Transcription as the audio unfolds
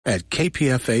at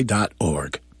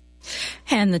kpfa.org.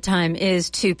 And the time is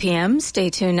 2 p.m. Stay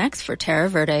tuned next for Terra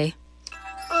Verde.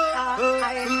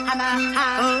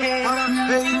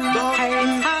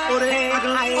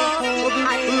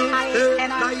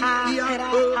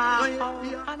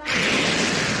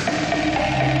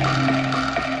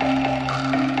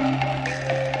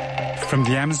 From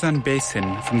the Amazon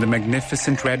basin, from the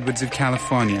magnificent redwoods of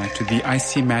California to the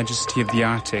icy majesty of the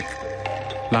Arctic,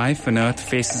 life on Earth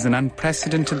faces an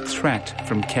unprecedented threat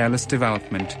from careless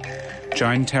development.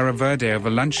 Join Terra Verde over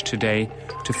lunch today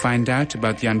to find out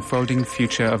about the unfolding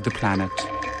future of the planet.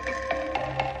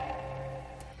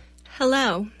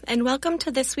 Hello, and welcome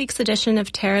to this week's edition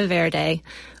of Terra Verde,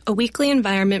 a weekly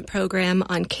environment program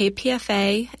on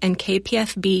KPFA and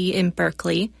KPFB in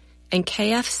Berkeley and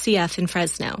KFCF in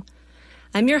Fresno.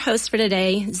 I'm your host for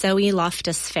today, Zoe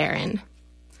Loftus-Farron.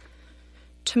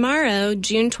 Tomorrow,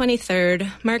 June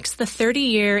 23rd, marks the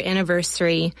 30-year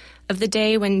anniversary of the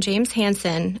day when James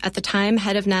Hansen, at the time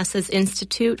head of NASA's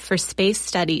Institute for Space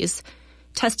Studies,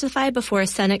 testified before a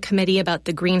Senate committee about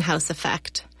the greenhouse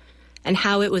effect and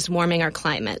how it was warming our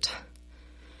climate.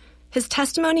 His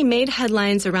testimony made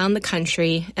headlines around the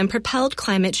country and propelled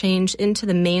climate change into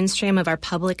the mainstream of our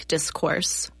public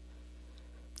discourse.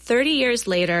 30 years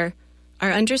later,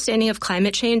 our understanding of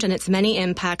climate change and its many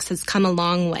impacts has come a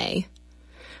long way.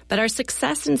 But our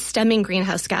success in stemming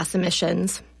greenhouse gas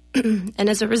emissions, and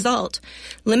as a result,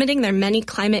 limiting their many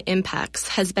climate impacts,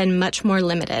 has been much more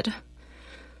limited.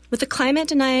 With the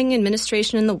climate-denying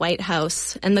administration in the White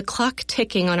House and the clock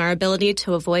ticking on our ability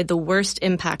to avoid the worst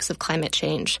impacts of climate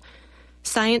change,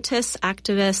 scientists,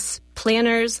 activists,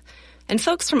 planners, and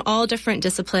folks from all different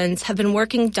disciplines have been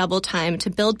working double time to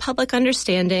build public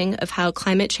understanding of how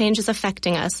climate change is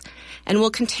affecting us and will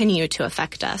continue to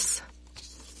affect us.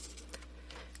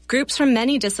 Groups from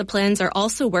many disciplines are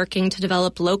also working to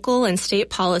develop local and state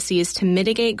policies to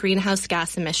mitigate greenhouse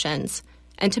gas emissions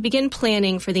and to begin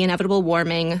planning for the inevitable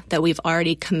warming that we've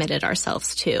already committed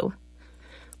ourselves to.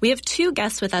 We have two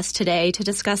guests with us today to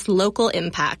discuss local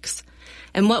impacts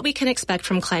and what we can expect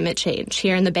from climate change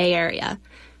here in the Bay Area,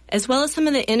 as well as some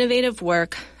of the innovative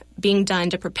work being done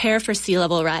to prepare for sea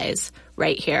level rise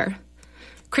right here.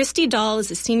 Christy Dahl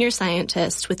is a senior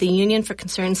scientist with the Union for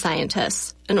Concerned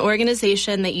Scientists, an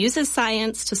organization that uses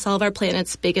science to solve our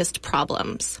planet's biggest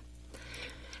problems.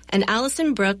 And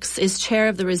Allison Brooks is chair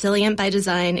of the Resilient by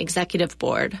Design Executive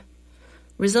Board.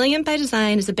 Resilient by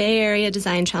Design is a Bay Area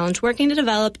design challenge working to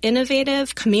develop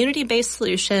innovative, community-based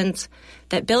solutions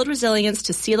that build resilience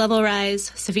to sea level rise,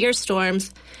 severe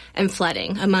storms, and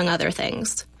flooding, among other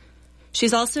things.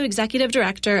 She's also executive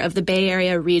director of the Bay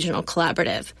Area Regional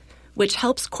Collaborative, which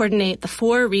helps coordinate the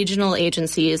 4 regional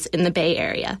agencies in the Bay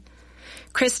Area.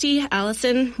 Christy,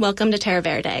 Allison, welcome to Terra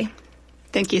Verde.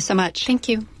 Thank you so much. Thank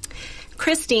you.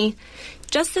 Christy,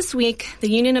 just this week, the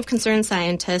Union of Concerned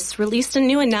Scientists released a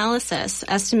new analysis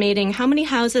estimating how many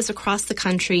houses across the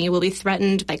country will be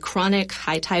threatened by chronic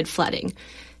high tide flooding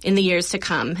in the years to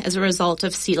come as a result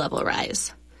of sea level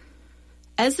rise.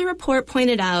 As the report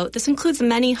pointed out, this includes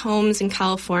many homes in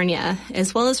California,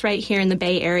 as well as right here in the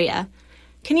Bay Area.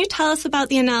 Can you tell us about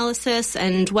the analysis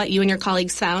and what you and your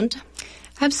colleagues found?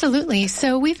 Absolutely.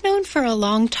 So we've known for a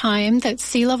long time that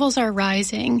sea levels are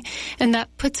rising, and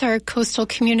that puts our coastal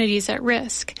communities at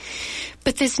risk.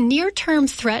 But this near-term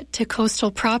threat to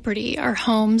coastal property, our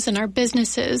homes and our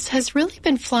businesses, has really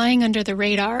been flying under the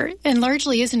radar and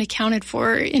largely isn't accounted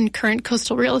for in current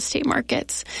coastal real estate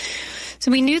markets. So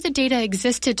we knew the data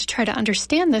existed to try to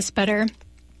understand this better.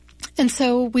 And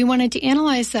so we wanted to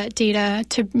analyze that data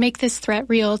to make this threat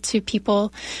real to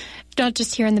people, not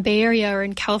just here in the Bay Area or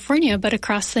in California, but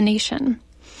across the nation.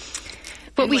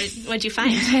 What did you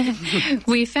find?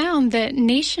 We found that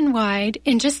nationwide,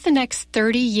 in just the next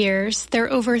 30 years, there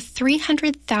are over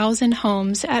 300,000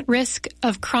 homes at risk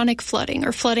of chronic flooding,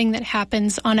 or flooding that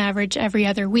happens on average every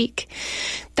other week.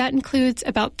 That includes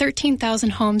about 13,000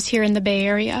 homes here in the Bay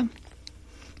Area.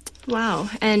 Wow.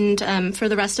 And for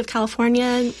the rest of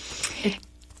California?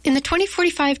 In the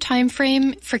 2045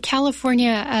 timeframe, for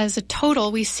California as a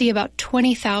total, we see about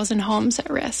 20,000 homes at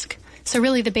risk. So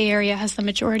really the Bay Area has the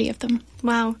majority of them.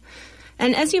 Wow.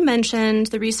 And as you mentioned,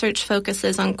 the research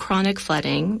focuses on chronic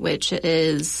flooding, which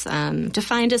is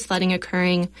defined as flooding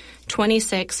occurring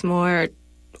 26 or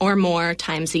more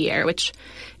times a year, which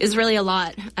is really a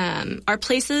lot. Are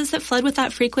places that flood with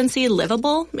that frequency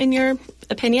livable, in your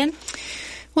opinion?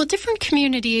 Well, different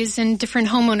communities and different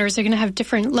homeowners are going to have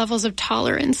different levels of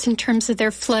tolerance in terms of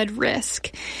their flood risk.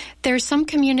 There are some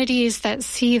communities that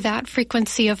see that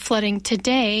frequency of flooding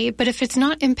today, but if it's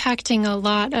not impacting a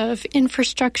lot of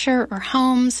infrastructure or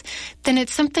homes, then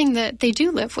it's something that they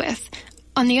do live with.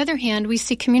 on the other hand, we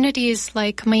see communities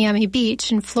like Miami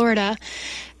Beach in Florida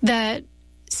that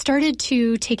started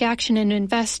to take action and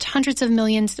invest hundreds of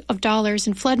millions of dollars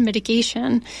in flood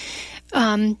mitigation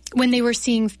when they were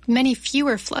seeing many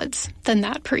fewer floods than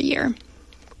that per year.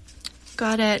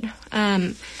 Got it.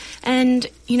 And,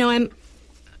 you know,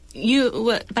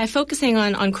 by focusing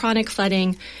on chronic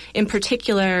flooding in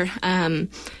particular,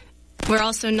 we're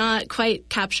also not quite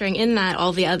capturing in that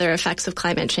all the other effects of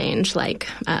climate change, like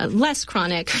less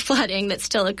chronic flooding that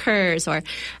still occurs, or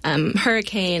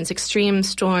hurricanes, extreme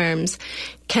storms.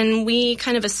 Can we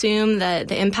kind of assume that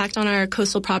the impact on our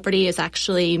coastal property is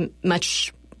actually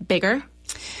much bigger?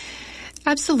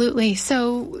 Absolutely.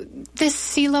 So this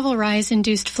sea level rise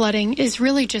induced flooding is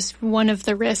really just one of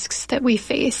the risks that we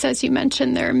face. As you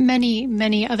mentioned, there are many,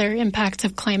 many other impacts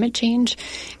of climate change.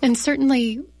 And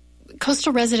certainly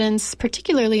coastal residents,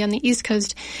 particularly on the East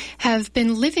Coast, have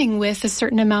been living with a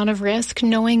certain amount of risk,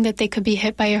 knowing that they could be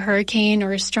hit by a hurricane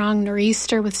or a strong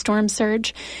nor'easter with storm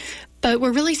surge. But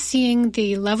we're really seeing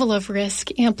the level of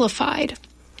risk amplified.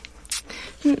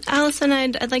 Allison,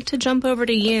 I'd like to jump over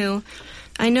to you.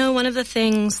 I know one of the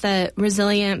things that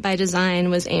Resilient by Design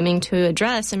was aiming to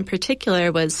address in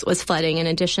particular was flooding, in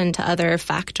addition to other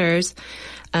factors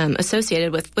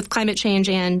associated with climate change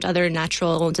and other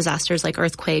natural disasters like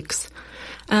earthquakes.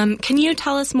 Can you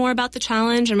tell us more about the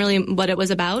challenge and really what it was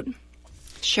about?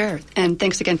 Sure. And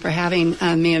thanks again for having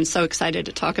me. I'm so excited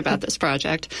to talk about this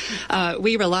project.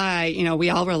 We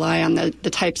all rely on the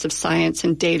types of science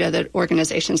and data that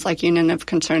organizations like Union of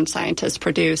Concerned Scientists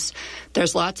produce.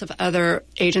 There's lots of other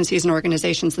agencies and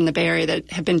organizations in the Bay Area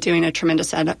that have been doing a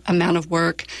tremendous amount of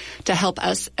work to help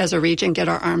us as a region get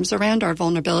our arms around our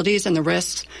vulnerabilities and the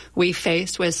risks we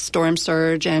face with storm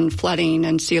surge and flooding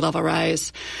and sea level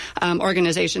rise.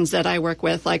 Organizations that I work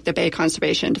with, like the Bay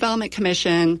Conservation and Development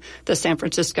Commission, the San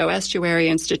Francisco Estuary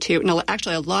Institute, and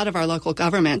actually a lot of our local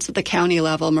governments at the county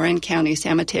level, Marin County,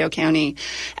 San Mateo County,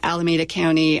 Alameda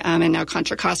County, and now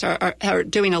Contra Costa are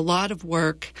doing a lot of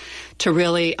work to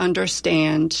really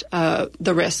understand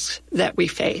the risks that we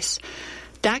face.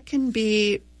 That can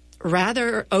be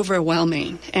rather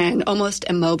overwhelming and almost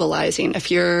immobilizing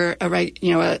if you're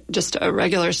just a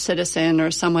regular citizen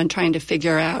or someone trying to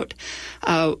figure out,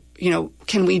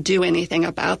 can we do anything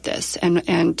about this,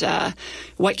 and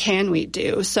what can we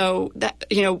do? So that,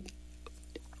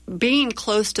 being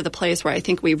close to the place where I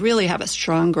think we really have a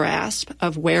strong grasp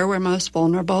of where we're most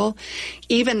vulnerable,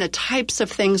 even the types of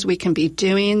things we can be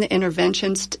doing, the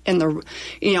interventions, and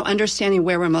understanding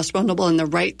where we're most vulnerable and the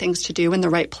right things to do in the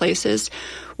right places,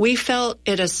 we felt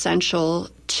it essential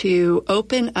to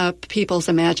open up people's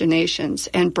imaginations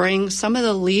and bring some of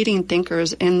the leading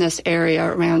thinkers in this area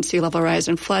around sea level rise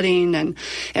and flooding and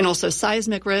also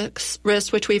seismic risks,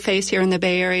 which we face here in the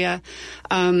Bay Area,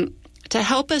 to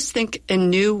help us think in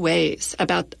new ways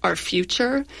about our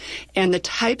future and the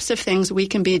types of things we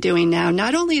can be doing now,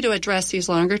 not only to address these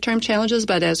longer-term challenges,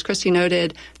 but as Christy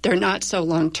noted, they're not so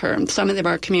long-term. Some of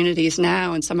our communities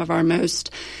now and some of our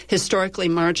most historically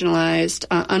marginalized,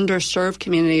 underserved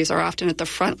communities are often at the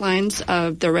front lines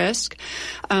of the risk,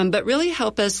 but really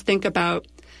help us think about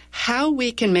how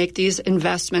we can make these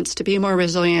investments to be more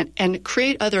resilient and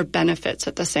create other benefits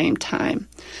at the same time.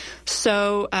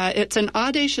 So it's an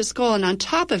audacious goal, and on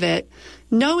top of it,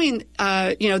 knowing,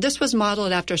 this was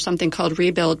modeled after something called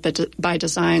Rebuild by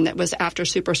Design that was after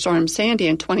Superstorm Sandy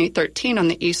in 2013 on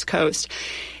the East Coast.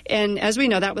 And as we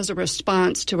know, that was a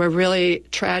response to a really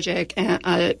tragic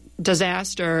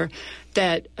disaster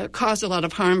that caused a lot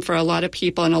of harm for a lot of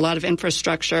people and a lot of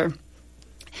infrastructure.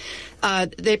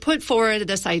 They put forward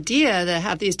this idea to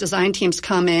have these design teams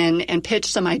come in and pitch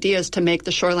some ideas to make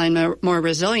the shoreline more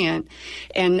resilient.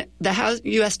 And the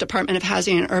U.S. Department of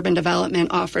Housing and Urban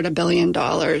Development offered $1 billion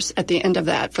at the end of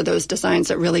that for those designs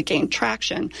that really gained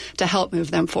traction to help move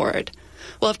them forward.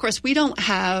 Well, of course, we don't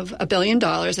have $1 billion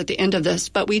at the end of this,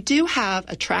 but we do have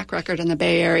a track record in the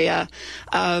Bay Area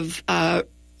of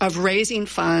raising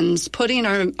funds, putting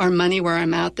our money where our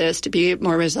mouth is to be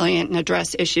more resilient and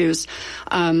address issues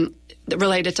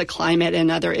related to climate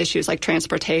and other issues like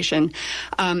transportation.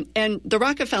 And the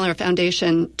Rockefeller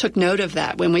Foundation took note of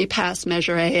that when we passed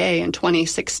Measure AA in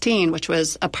 2016, which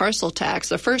was a parcel tax,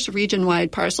 the first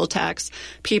region-wide parcel tax.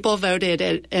 People voted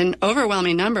in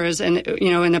overwhelming numbers, and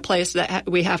in a place that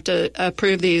we have to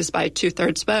approve these by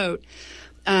 2/3 vote.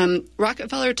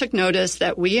 Rockefeller took notice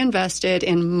that we invested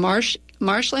in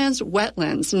marshlands,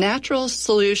 wetlands, natural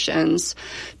solutions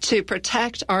to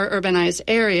protect our urbanized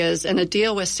areas and to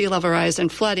deal with sea level rise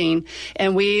and flooding.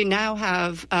 And we now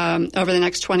have, over the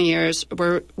next 20 years,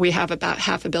 we have about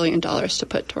 $500 million to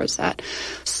put towards that.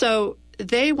 So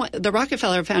the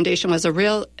Rockefeller Foundation was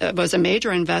a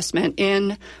major investment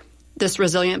in this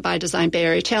Resilient by Design Bay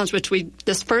Area Challenge,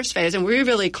 this first phase, and we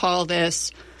really call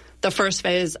this the first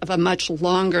phase of a much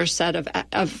longer set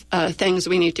of things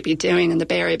we need to be doing in the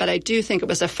Bay Area. But I do think it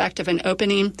was effective in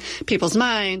opening people's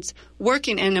minds,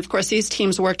 and of course these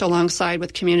teams worked alongside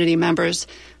with community members,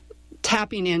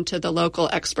 tapping into the local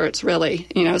experts, really.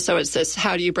 So it's this,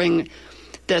 how do you bring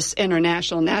this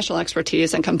international, national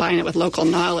expertise and combine it with local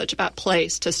knowledge about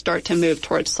place to start to move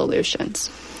towards solutions.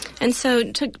 And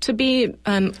so to be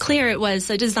clear, it was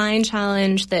a design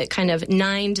challenge that kind of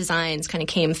 9 designs kind of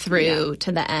came through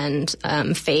to the end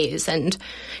phase. And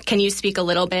can you speak a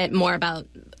little bit more about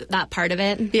that part of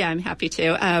it? Yeah, I'm happy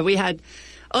to. We had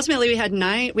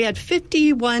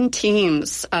 51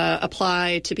 teams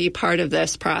apply to be part of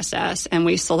this process, and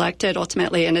we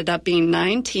ended up being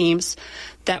 9 teams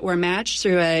that were matched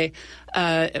through a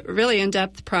really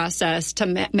in-depth process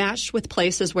to match with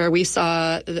places where we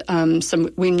saw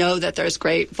we know that there's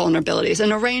great vulnerabilities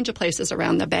in a range of places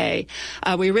around the Bay.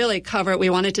 We really we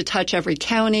wanted to touch every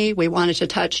county. We wanted to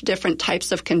touch different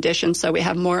types of conditions. So we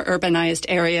have more urbanized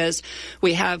areas.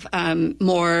 We have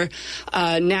more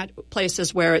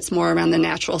places where it's more around the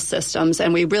natural systems.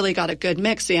 And we really got a good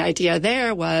mix. The idea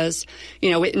there was,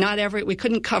 we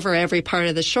couldn't cover every part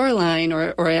of the shoreline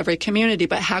or every community,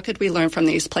 but how could we learn from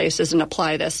these places and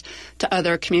apply this to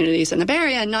other communities in the Bay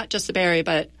Area, and not just the Bay Area,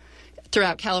 but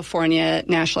throughout California,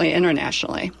 nationally,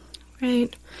 internationally.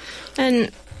 Right.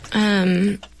 And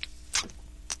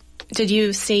did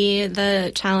you see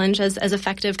the challenge as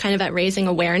effective kind of at raising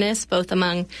awareness, both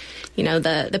among,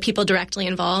 the people directly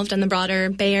involved and the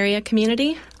broader Bay Area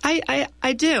community?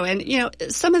 I do. And,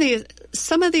 some of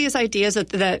these ideas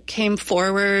that came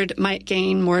forward might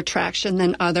gain more traction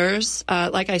than others.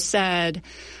 Like I said,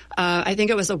 I think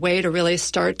it was a way to really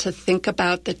start to think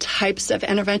about the types of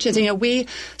interventions. A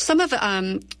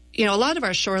lot of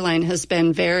our shoreline has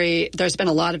been there's been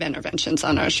a lot of interventions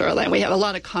on our shoreline. We have a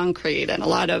lot of concrete and a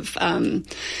lot of,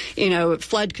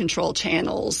 flood control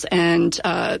channels and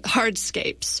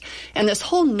hardscapes. And this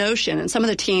whole notion, and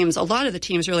a lot of the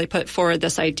teams really put forward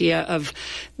this idea of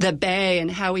the Bay and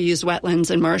how we use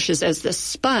wetlands and marshes as this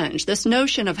sponge, this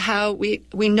notion of how we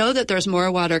know that there's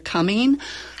more water coming.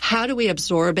 How do we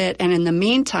absorb it? And in the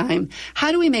meantime,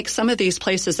 how do we make some of these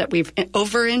places that we've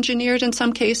over-engineered in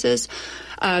some cases,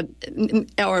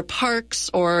 or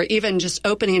parks, or even just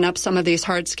opening up some of these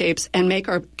hardscapes and make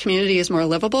our communities more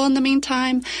livable in the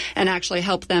meantime, and actually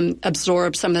help them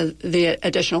absorb some of the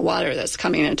additional water that's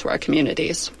coming into our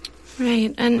communities.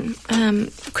 Right. And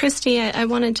Christy, I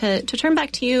wanted to turn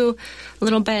back to you a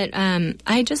little bit.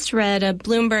 I just read a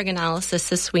Bloomberg analysis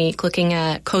this week looking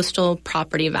at coastal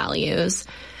property values.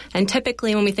 And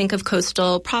typically when we think of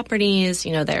coastal properties,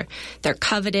 they're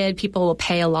coveted. People will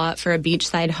pay a lot for a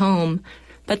beachside home.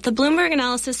 But the Bloomberg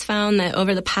analysis found that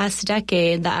over the past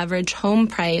decade, the average home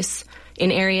price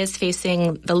in areas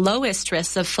facing the lowest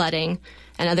risks of flooding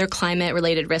and other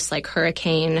climate-related risks like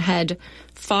hurricane had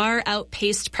far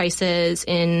outpaced prices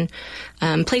in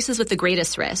places with the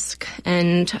greatest risk.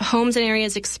 And homes in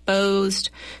areas exposed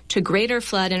to greater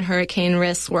flood and hurricane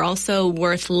risks were also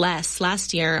worth less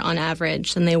last year on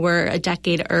average than they were a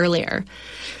decade earlier.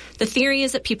 The theory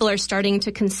is that people are starting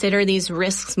to consider these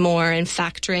risks more and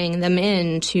factoring them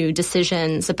into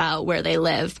decisions about where they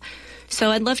live.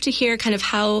 So I'd love to hear kind of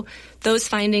how those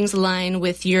findings align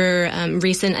with your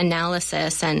recent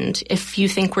analysis, and if you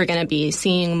think we're going to be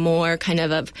seeing more kind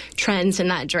of trends in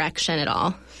that direction at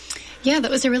all. Yeah, that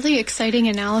was a really exciting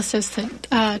analysis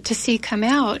to see come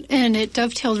out, and it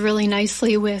dovetailed really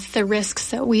nicely with the risks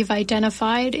that we've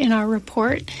identified in our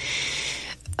report.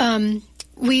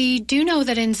 We do know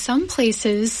that in some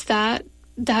places that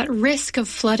risk of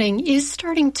flooding is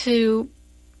starting to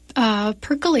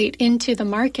percolate into the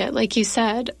market, like you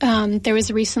said. There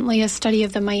was recently a study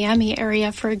of the Miami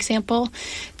area, for example,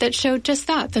 that showed just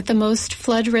that the most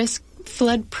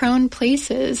flood-prone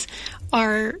places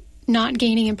are not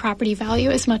gaining in property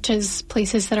value as much as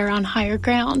places that are on higher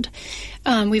ground.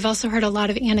 We've also heard a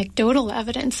lot of anecdotal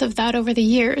evidence of that over the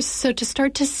years. So to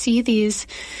start to see these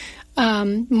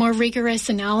more rigorous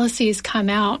analyses come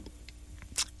out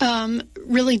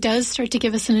really does start to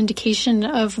give us an indication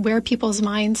of where people's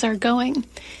minds are going.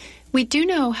 We do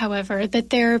know, however, that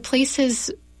there are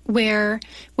places where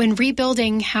when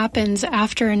rebuilding happens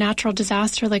after a natural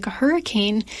disaster like a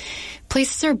hurricane,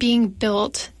 places are being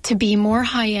built to be more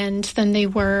high-end than they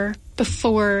were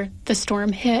before the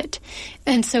storm hit.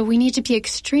 And so we need to be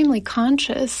extremely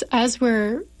conscious as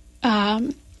we're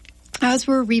as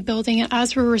we're rebuilding,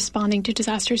 as we're responding to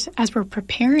disasters, as we're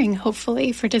preparing,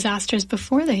 hopefully, for disasters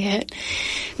before they hit,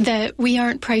 that we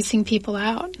aren't pricing people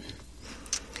out.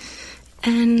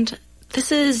 And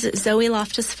this is Zoe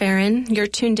Loftus-Farron. You're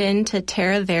tuned in to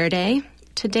Terra Verde.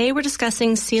 Today we're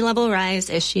discussing sea level rise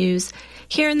issues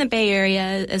here in the Bay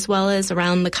Area as well as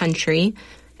around the country,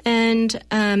 and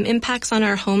impacts on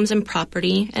our homes and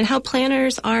property, and how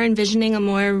planners are envisioning a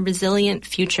more resilient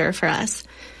future for us.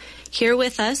 Here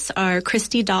with us are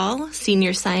Christy Dahl,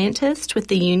 Senior Scientist with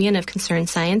the Union of Concerned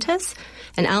Scientists,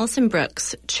 and Allison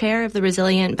Brooks, Chair of the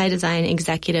Resilient by Design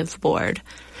Executive Board.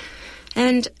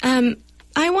 And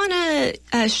I want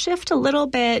to shift a little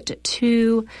bit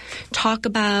to talk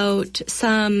about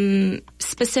some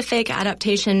specific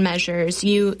adaptation measures.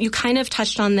 You kind of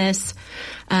touched on this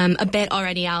a bit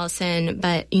already, Allison,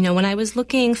 but, when I was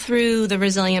looking through the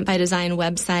Resilient by Design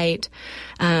website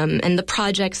and the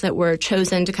projects that were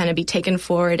chosen to kind of be taken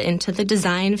forward into the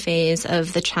design phase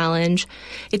of the challenge,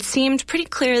 it seemed pretty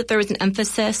clear that there was an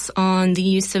emphasis on the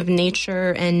use of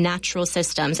nature and natural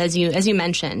systems, as you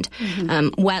mentioned,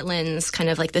 wetlands, kind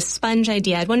of like this sponge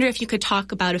idea. I'd wonder if you could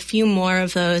talk about a few more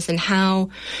of those and how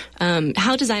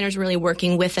designers are really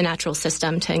working with the natural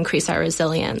system to increase our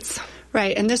resilience.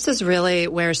 Right, and this is really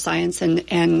where science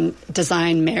and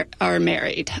design are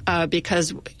married,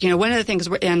 because one of the things,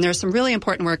 and there's some really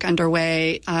important work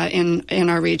underway in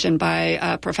our region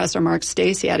by Professor Mark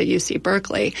Stacey out of UC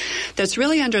Berkeley, that's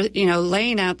really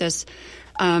laying out this.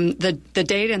 The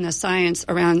data and the science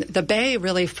around the bay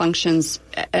really functions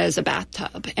as a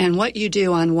bathtub, and what you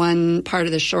do on one part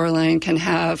of the shoreline can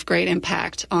have great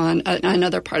impact on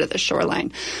another part of the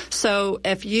shoreline. So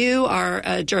if you are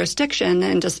a jurisdiction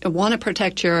and just want to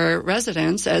protect your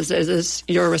residents, as is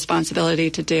your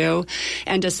responsibility to do,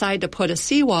 and decide to put a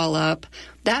seawall up,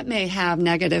 that may have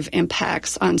negative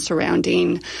impacts on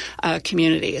surrounding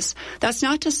communities. That's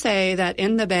not to say that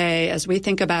in the Bay, as we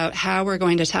think about how we're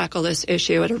going to tackle this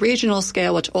issue at a regional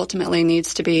scale, which ultimately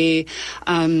needs to be,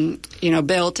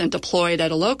 built and deployed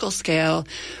at a local scale,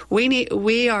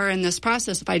 we are in this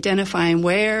process of identifying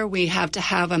where we have to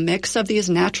have a mix of these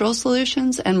natural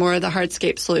solutions and more of the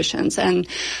hardscape solutions, and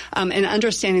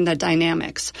understanding the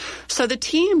dynamics. So the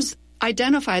teams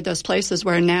identified those places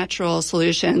where natural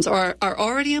solutions are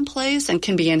already in place and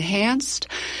can be enhanced,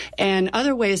 and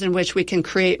other ways in which we can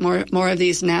create more of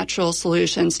these natural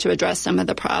solutions to address some of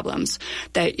the problems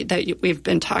that we've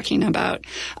been talking about.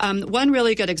 One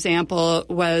really good example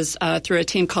was through a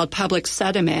team called Public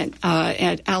Sediment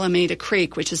at Alameda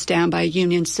Creek, which is down by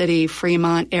Union City,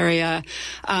 Fremont area.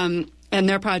 And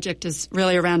their project is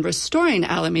really around restoring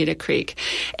Alameda Creek.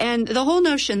 And the whole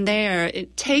notion there,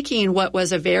 taking what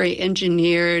was a very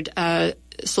engineered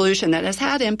solution that has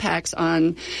had impacts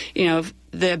on,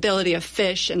 the ability of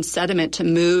fish and sediment to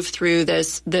move through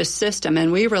this system.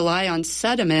 And we rely on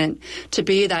sediment to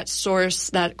be that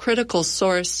source, that critical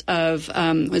source of,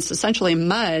 it's essentially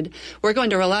mud. We're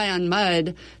going to rely on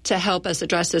mud to help us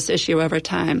address this issue over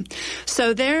time.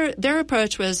 So their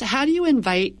approach was, how do you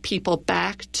invite people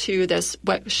back to this,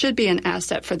 what should be an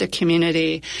asset for the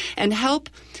community, and help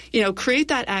create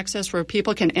that access where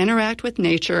people can interact with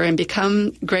nature and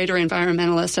become greater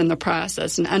environmentalists in the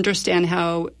process and understand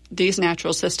how these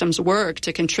natural systems work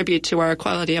to contribute to our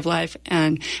quality of life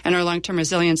and our long-term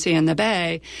resiliency in the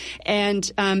Bay, and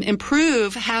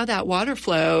improve how that water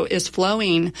flow is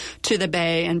flowing to the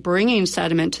Bay and bringing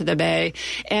sediment to the Bay.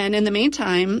 And in the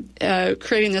meantime,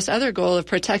 creating this other goal of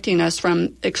protecting us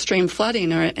from extreme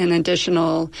flooding or an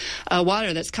additional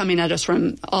water that's coming at us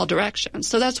from all directions.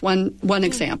 So that's one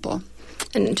example.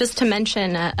 And just to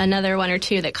mention another one or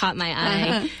two that caught my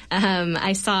eye,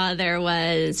 I saw there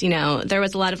was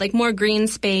a lot of more green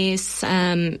space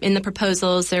in the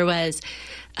proposals. There was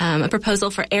a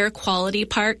proposal for air quality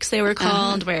parks, they were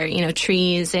called, where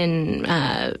trees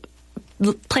and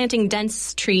planting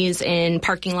dense trees in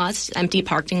parking lots, empty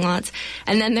parking lots.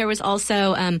 And then there was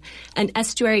also an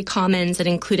estuary commons that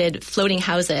included floating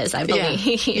houses, I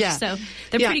believe. Yeah. So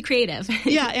they're pretty creative.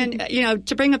 Yeah, and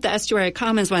to bring up the estuary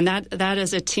commons one, that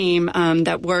is a team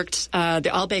that worked, the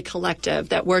All Bay Collective,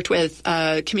 that worked with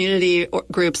community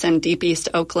groups in Deep East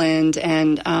Oakland,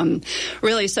 and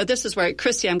really, so this is where,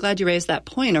 Christy, I'm glad you raised that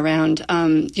point around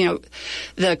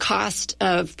the cost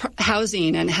of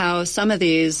housing and how some of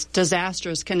these disasters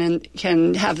disasters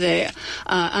can have the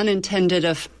unintended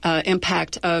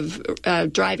impact of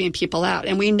driving people out.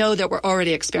 And we know that we're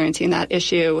already experiencing that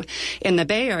issue in the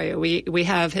Bay Area. We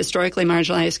have historically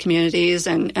marginalized communities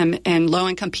and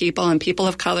low-income people and people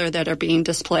of color that are being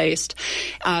displaced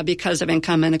because of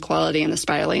income inequality and the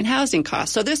spiraling housing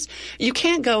costs. So you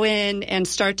can't go in and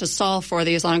start to solve for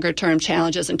these longer-term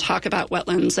challenges and talk about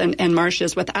wetlands and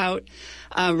marshes without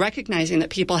recognizing that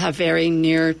people have very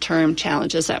near-term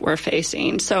challenges that we're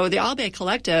facing. So the All Bay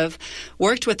Collective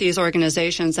worked with these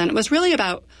organizations, and it was really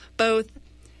about both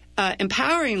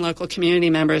empowering local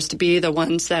community members to be the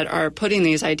ones that are putting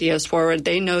these ideas forward.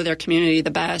 They know their community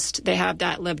the best. They have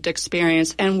that lived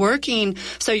experience. And working,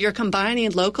 so you're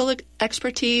combining local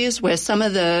expertise with some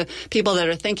of the people that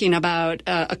are thinking about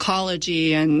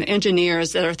ecology and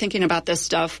engineers that are thinking about this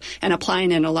stuff and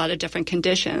applying it in a lot of different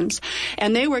conditions.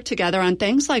 And they work together on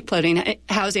things like floating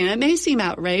housing. It may seem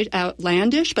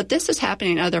outlandish, but this is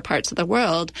happening in other parts of the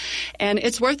world. And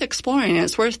it's worth exploring and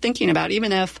it's worth thinking about,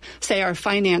 even if, say, our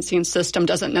financing system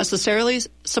doesn't necessarily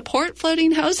support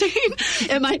floating housing.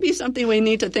 It might be something we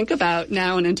need to think about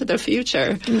now and into the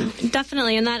future.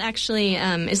 Definitely, and that actually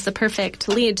is the perfect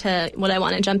lead to what I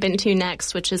want to jump into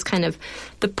next, which is kind of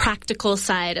the practical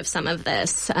side of some of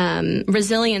this.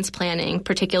 Resilience planning,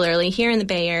 particularly here in the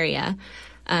Bay Area,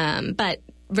 but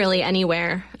really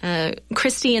anywhere.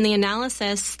 Christy, in the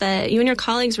analysis that you and your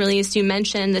colleagues released, you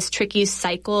mentioned this tricky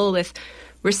cycle with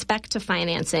respect to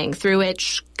financing, through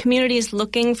which communities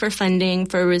looking for funding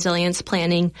for resilience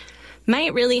planning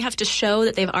might really have to show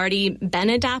that they've already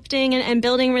been adapting and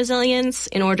building resilience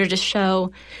in order to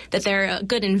show that they're a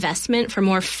good investment for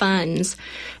more funds,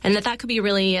 and that could be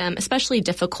really especially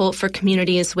difficult for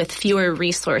communities with fewer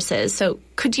resources. So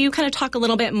could you kind of talk a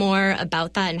little bit more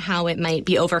about that and how it might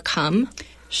be overcome?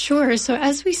 Sure. So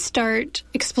as we start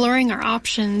exploring our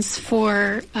options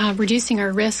for reducing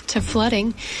our risk to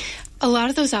flooding, a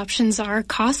lot of those options are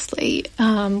costly,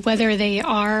 whether they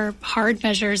are hard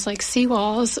measures like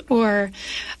seawalls or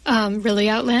really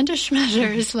outlandish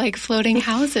measures like floating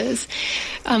houses.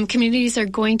 Communities are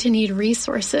going to need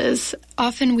resources.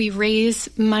 Often we raise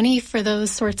money for those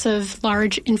sorts of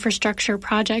large infrastructure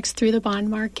projects through the bond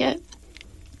market.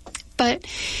 But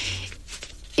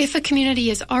if a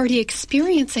community is already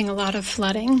experiencing a lot of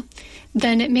flooding,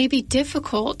 then it may be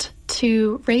difficult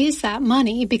to raise that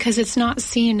money because it's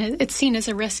seen as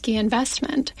a risky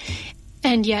investment.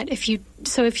 And yet if you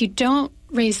don't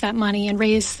raise that money and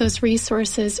raise those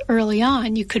resources early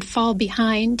on, you could fall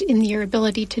behind in your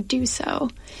ability to do so.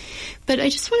 But I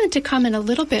just wanted to comment a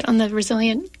little bit on the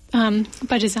resilient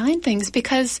by design things,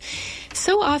 because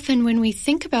so often when we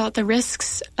think about the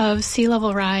risks of sea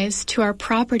level rise to our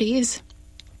properties,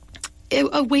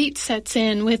 a weight sets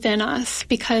in within us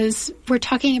because we're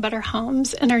talking about our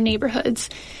homes and our neighborhoods,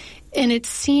 and it's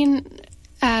seen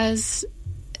as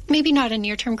maybe not a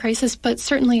near-term crisis, but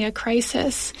certainly a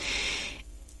crisis.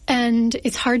 And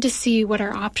it's hard to see what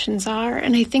our options are.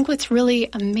 And I think what's really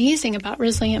amazing about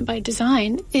Resilient by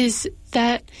Design is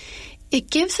that it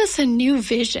gives us a new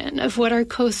vision of what our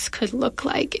coasts could look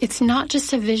like. It's not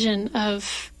just a vision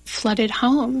of flooded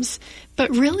homes, but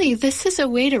really this is a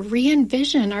way to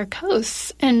re-envision our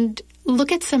coasts and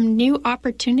look at some new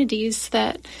opportunities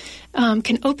that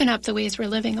can open up the ways we're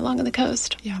living along the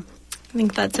coast. Yeah, I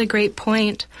think that's a great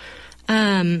point.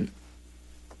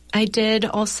 I did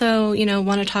also,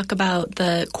 want to talk about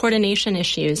the coordination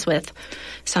issues with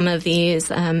some of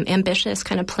these ambitious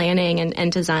kind of planning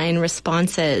and design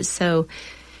responses. So,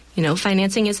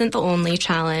 financing isn't the only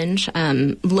challenge.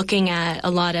 Looking at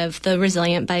a lot of the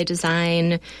Resilient by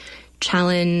Design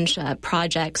challenge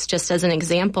projects, just as an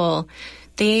example,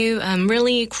 they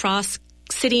really cross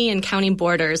city and county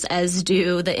borders, as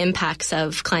do the impacts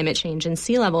of climate change and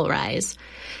sea level rise.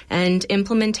 And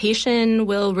implementation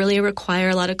will really require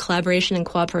a lot of collaboration and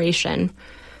cooperation.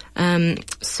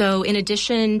 So in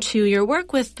addition to your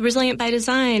work with Resilient by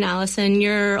Design, Allison,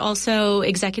 you're also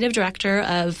executive director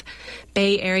of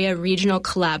Bay Area Regional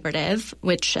Collaborative,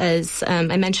 which, as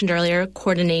I mentioned earlier,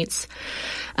 coordinates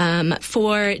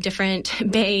 4 different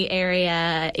Bay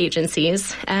Area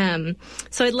agencies.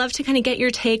 So I'd love to kind of get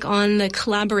your take on the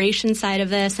collaboration side of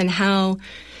this and how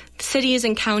cities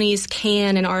and counties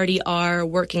can and already are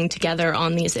working together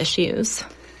on these issues.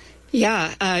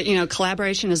 Yeah,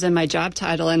 collaboration is in my job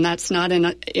title, and that's not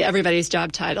in everybody's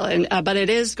job title. But it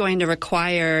is going to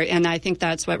require, and I think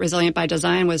that's what Resilient by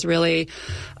Design was really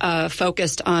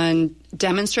focused on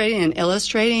demonstrating and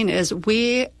illustrating, is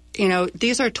we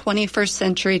these are 21st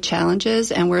century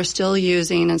challenges, and we're still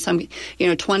using in some,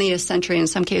 20th century, in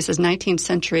some cases 19th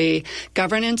century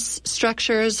governance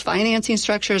structures, financing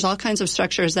structures, all kinds of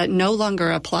structures that no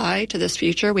longer apply to this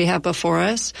future we have before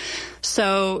us.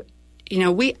 So,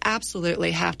 we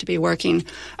absolutely have to be working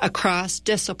across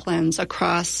disciplines,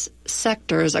 across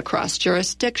sectors, across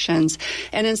jurisdictions,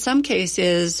 and in some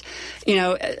cases,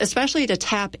 especially to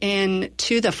tap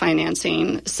into the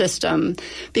financing system,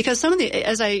 because some of the,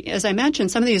 as I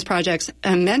mentioned, some of these projects,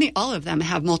 and all of them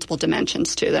have multiple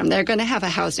dimensions to them. They're going to have a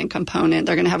housing component,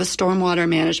 they're going to have a stormwater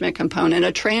management component,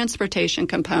 a transportation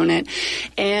component,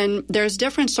 and there's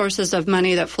different sources of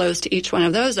money that flows to each one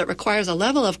of those that requires a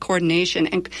level of coordination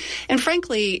and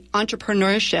frankly,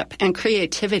 entrepreneurship and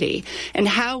creativity, and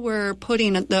how we're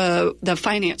putting the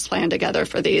finance plan together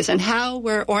for these, and how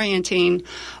we're orienting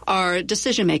our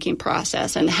decision-making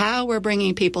process, and how we're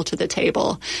bringing people to the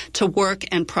table to work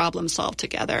and problem solve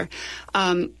together.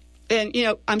 And,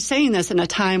 I'm saying this in a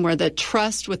time where the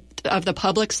trust of the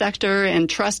public sector and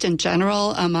trust in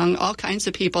general among all kinds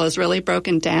of people is really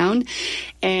broken down.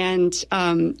 And,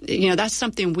 that's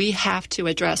something we have to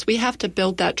address. We have to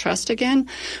build that trust again.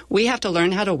 We have to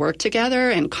learn how to work together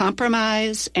and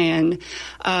compromise and,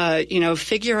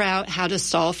 figure out how to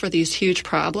solve for these huge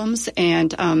problems.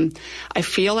 And I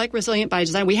feel like Resilient by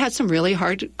Design, we had some really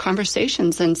hard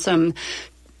conversations and some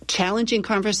challenging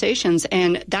conversations,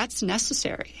 and that's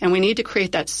necessary. And we need to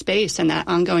create that space and that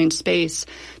ongoing space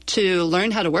to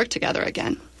learn how to work together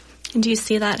again. And do you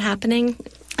see that happening?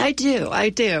 I do.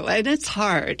 And it's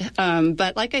hard.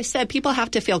 But like I said, people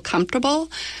have to feel comfortable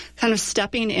kind of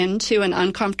stepping into an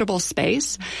uncomfortable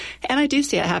space. And I do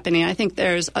see it happening. I think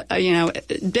there's,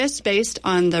 this based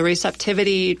on the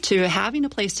receptivity to having a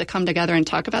place to come together and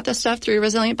talk about this stuff through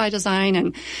Resilient by Design,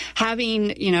 and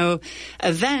having,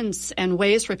 events and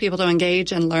ways for people to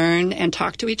engage and learn and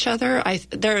talk to each other.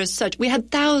 We had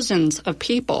thousands of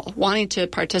people wanting to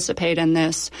participate in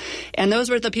this. And those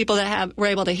were the people that were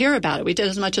able to hear about it. We did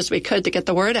as much as we could to get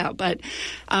the word out. But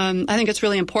I think it's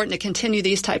really important to continue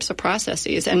these types of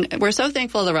processes. And we're so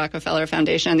thankful to the Rockefeller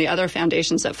Foundation and the other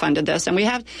foundations that funded this. And we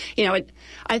have,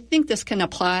 I think this can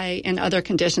apply in other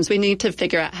conditions. We need to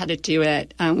figure out how to do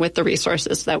it with the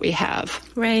resources that we have.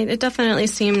 Right. It definitely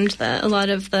seemed that a lot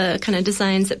of the kind of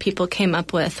designs that people came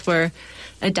up with were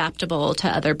adaptable to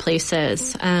other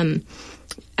places.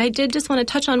 I did just want to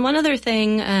touch on one other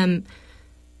thing.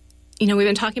 We've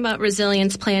been talking about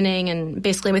resilience planning, and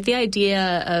basically with the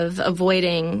idea of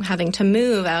avoiding having to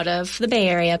move out of the Bay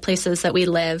Area, places that we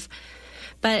live.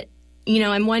 But,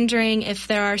 I'm wondering if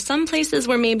there are some places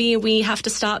where maybe we have to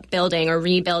stop building or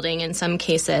rebuilding in some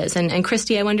cases. And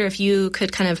Christy, I wonder if you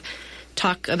could kind of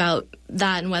talk about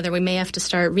that and whether we may have to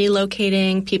start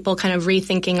relocating, people kind of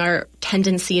rethinking our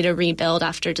tendency to rebuild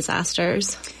after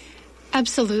disasters.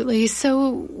 Absolutely. So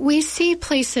we see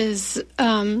places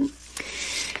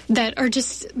that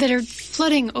are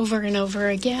flooding over and over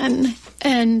again.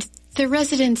 And the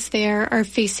residents there are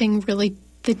facing really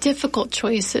the difficult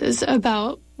choices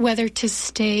about whether to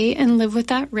stay and live with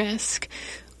that risk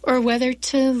or whether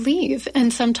to leave.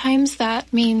 And sometimes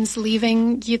that means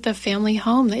leaving the family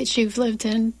home that you've lived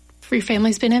in, your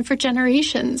family's been in for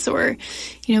generations, or,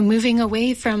 moving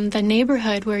away from the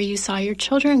neighborhood where you saw your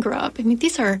children grow up. I mean,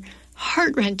 these are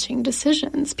heart-wrenching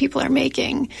decisions people are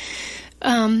making.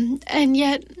 And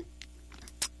yet,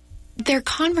 they're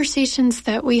conversations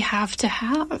that we have to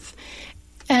have.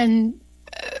 And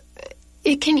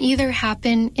it can either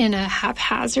happen in a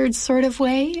haphazard sort of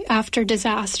way after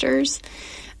disasters.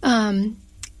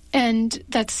 And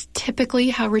that's typically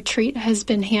how retreat has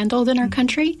been handled in our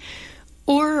country.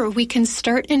 Or we can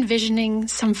start envisioning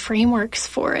some frameworks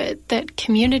for it that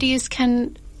communities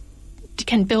can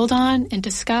build on and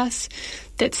discuss,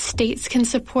 that states can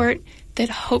support, that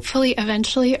hopefully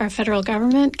eventually our federal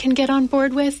government can get on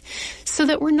board with, so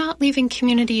that we're not leaving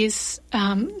communities,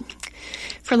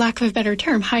 for lack of a better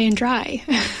term, high and dry.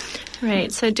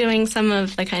 Right. So doing some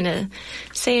of the kind of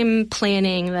same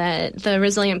planning that the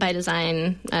Resilient by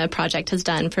Design project has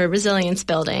done for resilience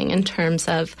building in terms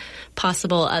of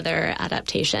possible other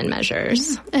adaptation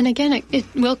measures. Yeah. And again, it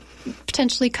will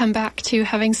potentially come back to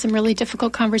having some really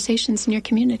difficult conversations in your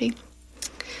community.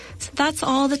 So that's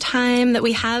all the time that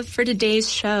we have for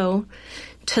today's show.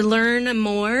 To learn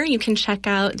more, you can check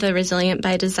out the Resilient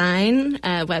by Design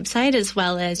website, as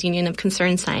well as Union of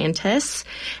Concerned Scientists.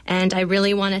 And I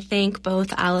really want to thank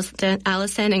both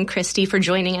Allison and Christy for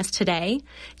joining us today.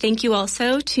 Thank you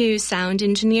also to sound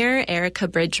engineer Erica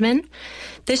Bridgman.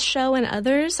 This show and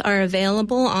others are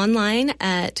available online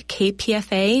at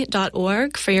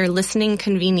kpfa.org for your listening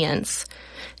convenience.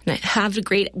 And have a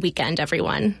great weekend,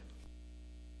 everyone.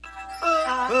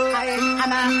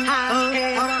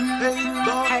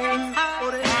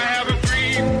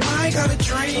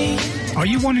 Are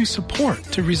you wanting support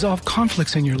to resolve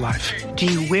conflicts in your life? Do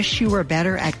you wish you were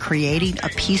better at creating a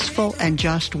peaceful and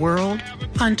just world?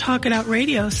 On Talk It Out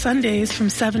Radio, Sundays from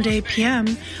 7 to 8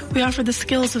 p.m., we offer the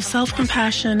skills of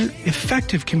self-compassion,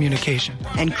 effective communication,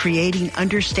 and creating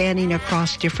understanding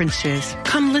across differences.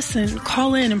 Come listen,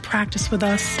 call in, and practice with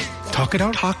us. Talk it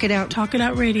out. Talk it out. Talk It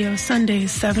Out Radio,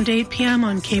 Sundays, 7 to 8 p.m.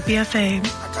 on KPFA.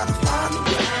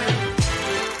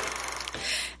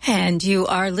 And you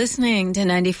are listening to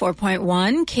 94.1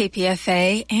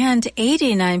 KPFA and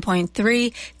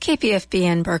 89.3 KPFB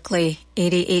in Berkeley,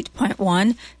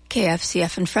 88.1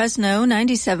 KFCF in Fresno,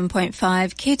 97.5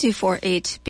 K248